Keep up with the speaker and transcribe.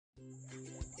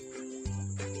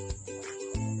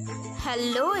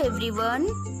Hello everyone.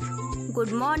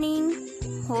 Good morning.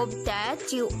 Hope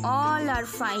that you all are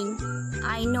fine.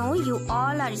 I know you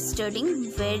all are studying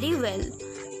very well.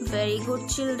 Very good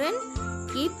children.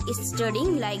 Keep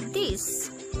studying like this.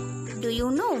 Do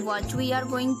you know what we are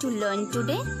going to learn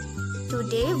today?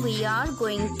 Today we are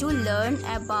going to learn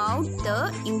about the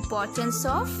importance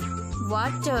of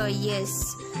water.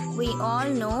 Yes, we all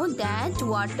know that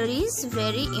water is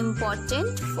very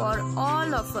important for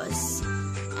all of us.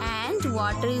 And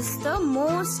water is the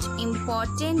most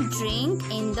important drink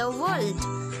in the world.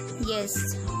 Yes,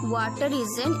 water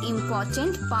is an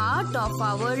important part of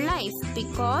our life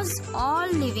because all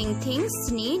living things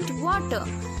need water.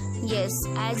 Yes,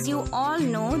 as you all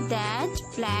know that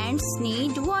plants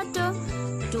need water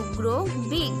to grow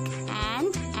big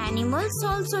and animals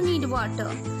also need water,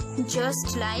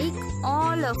 just like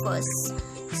all of us.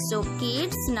 So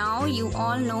kids, now you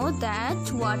all know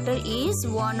that water is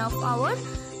one of our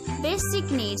basic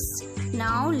needs.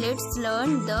 Now let's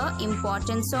learn the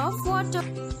importance of water.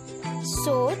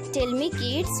 So tell me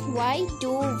kids, why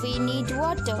do we need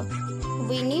water?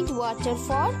 We need water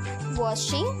for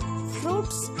washing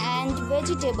fruits and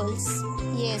vegetables.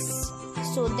 Yes,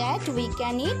 so that we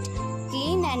can eat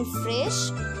clean and fresh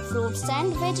fruits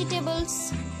and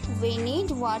vegetables. We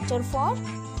need water for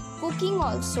cooking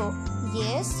also.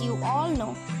 Yes, you all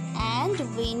know. And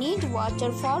we need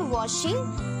water for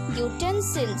washing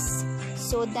utensils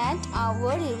so that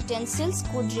our utensils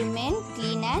could remain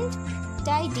clean and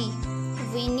tidy.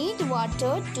 We need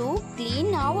water to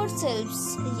clean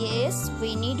ourselves. Yes,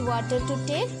 we need water to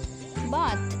take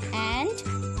bath,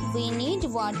 and we need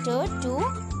water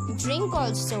to drink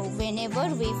also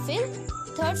whenever we feel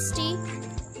thirsty.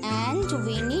 And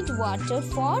we need water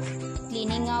for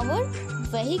cleaning our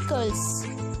vehicles.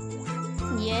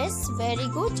 Yes, very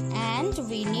good. And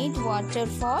we need water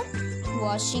for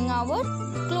washing our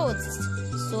clothes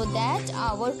so that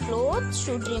our clothes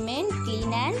should remain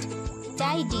clean and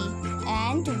tidy.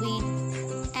 And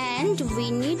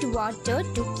we need water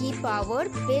to keep our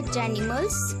pet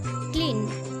animals clean.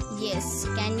 Yes,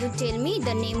 can you tell me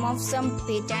the name of some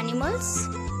pet animals?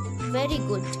 Very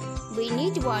good. We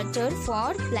need water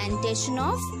for plantation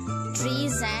of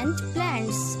trees and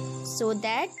plants so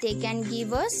that they can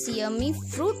give us yummy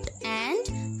fruit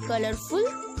and colorful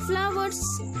flowers.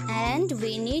 And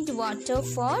we need water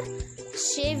for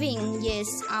shaving.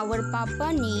 Yes, our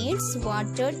papa needs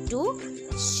water to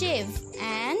shave.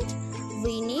 And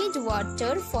we need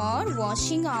water for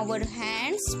washing our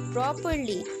hands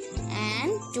properly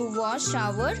and to wash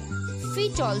our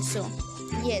feet also.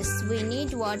 Yes, we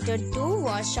need water to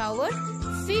wash our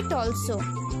feet also.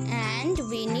 And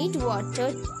we need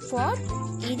water for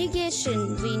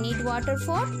irrigation. We need water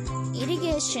for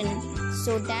irrigation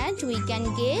so that we can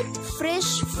get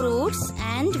fresh fruits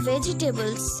and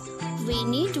vegetables. We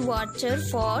need water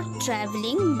for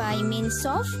traveling by means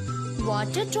of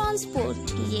water transport.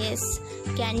 Yes,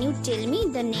 can you tell me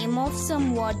the name of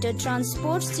some water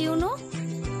transports you know?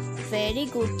 Very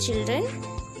good children.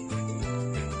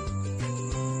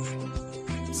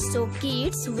 So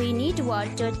kids, we need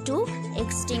water to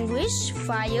extinguish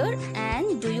fire,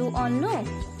 and do you all know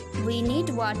we need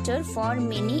water for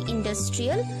many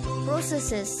industrial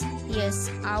processes. Yes,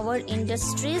 our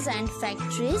industries and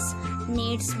factories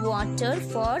needs water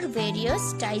for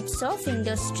various types of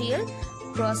industrial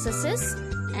processes,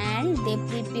 and they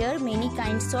prepare many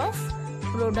kinds of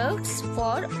products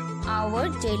for our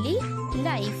daily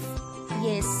life.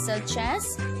 Yes, such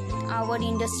as our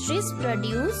industries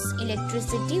produce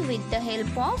electricity with the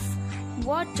help of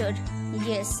water.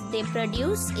 Yes, they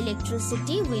produce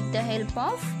electricity with the help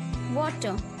of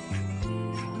water.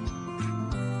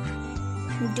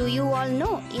 Do you all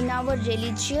know in our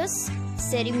religious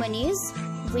ceremonies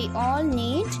we all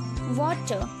need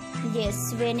water?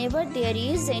 Yes, whenever there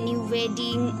is any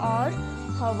wedding or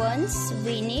havans,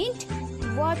 we need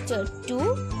water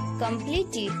to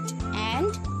complete it.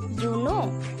 And you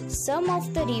know, some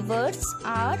of the rivers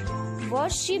are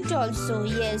worshipped also.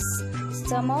 Yes,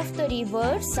 some of the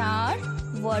rivers are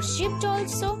worshipped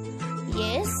also.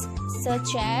 Yes,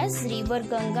 such as River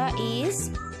Ganga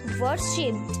is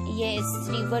worshipped. Yes,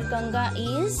 River Ganga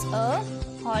is a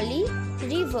holy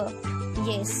river.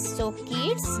 Yes, so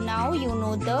kids, now you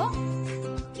know the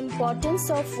importance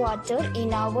of water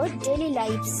in our daily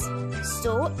lives.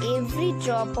 So every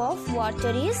drop of water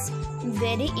is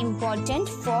very important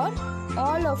for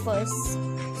all of us.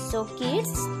 So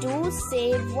kids, do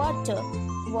save water.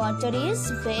 Water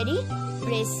is very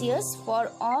precious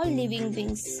for all living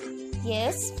beings.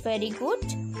 Yes, very good.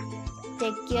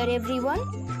 Take care everyone.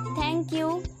 Thank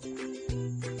you.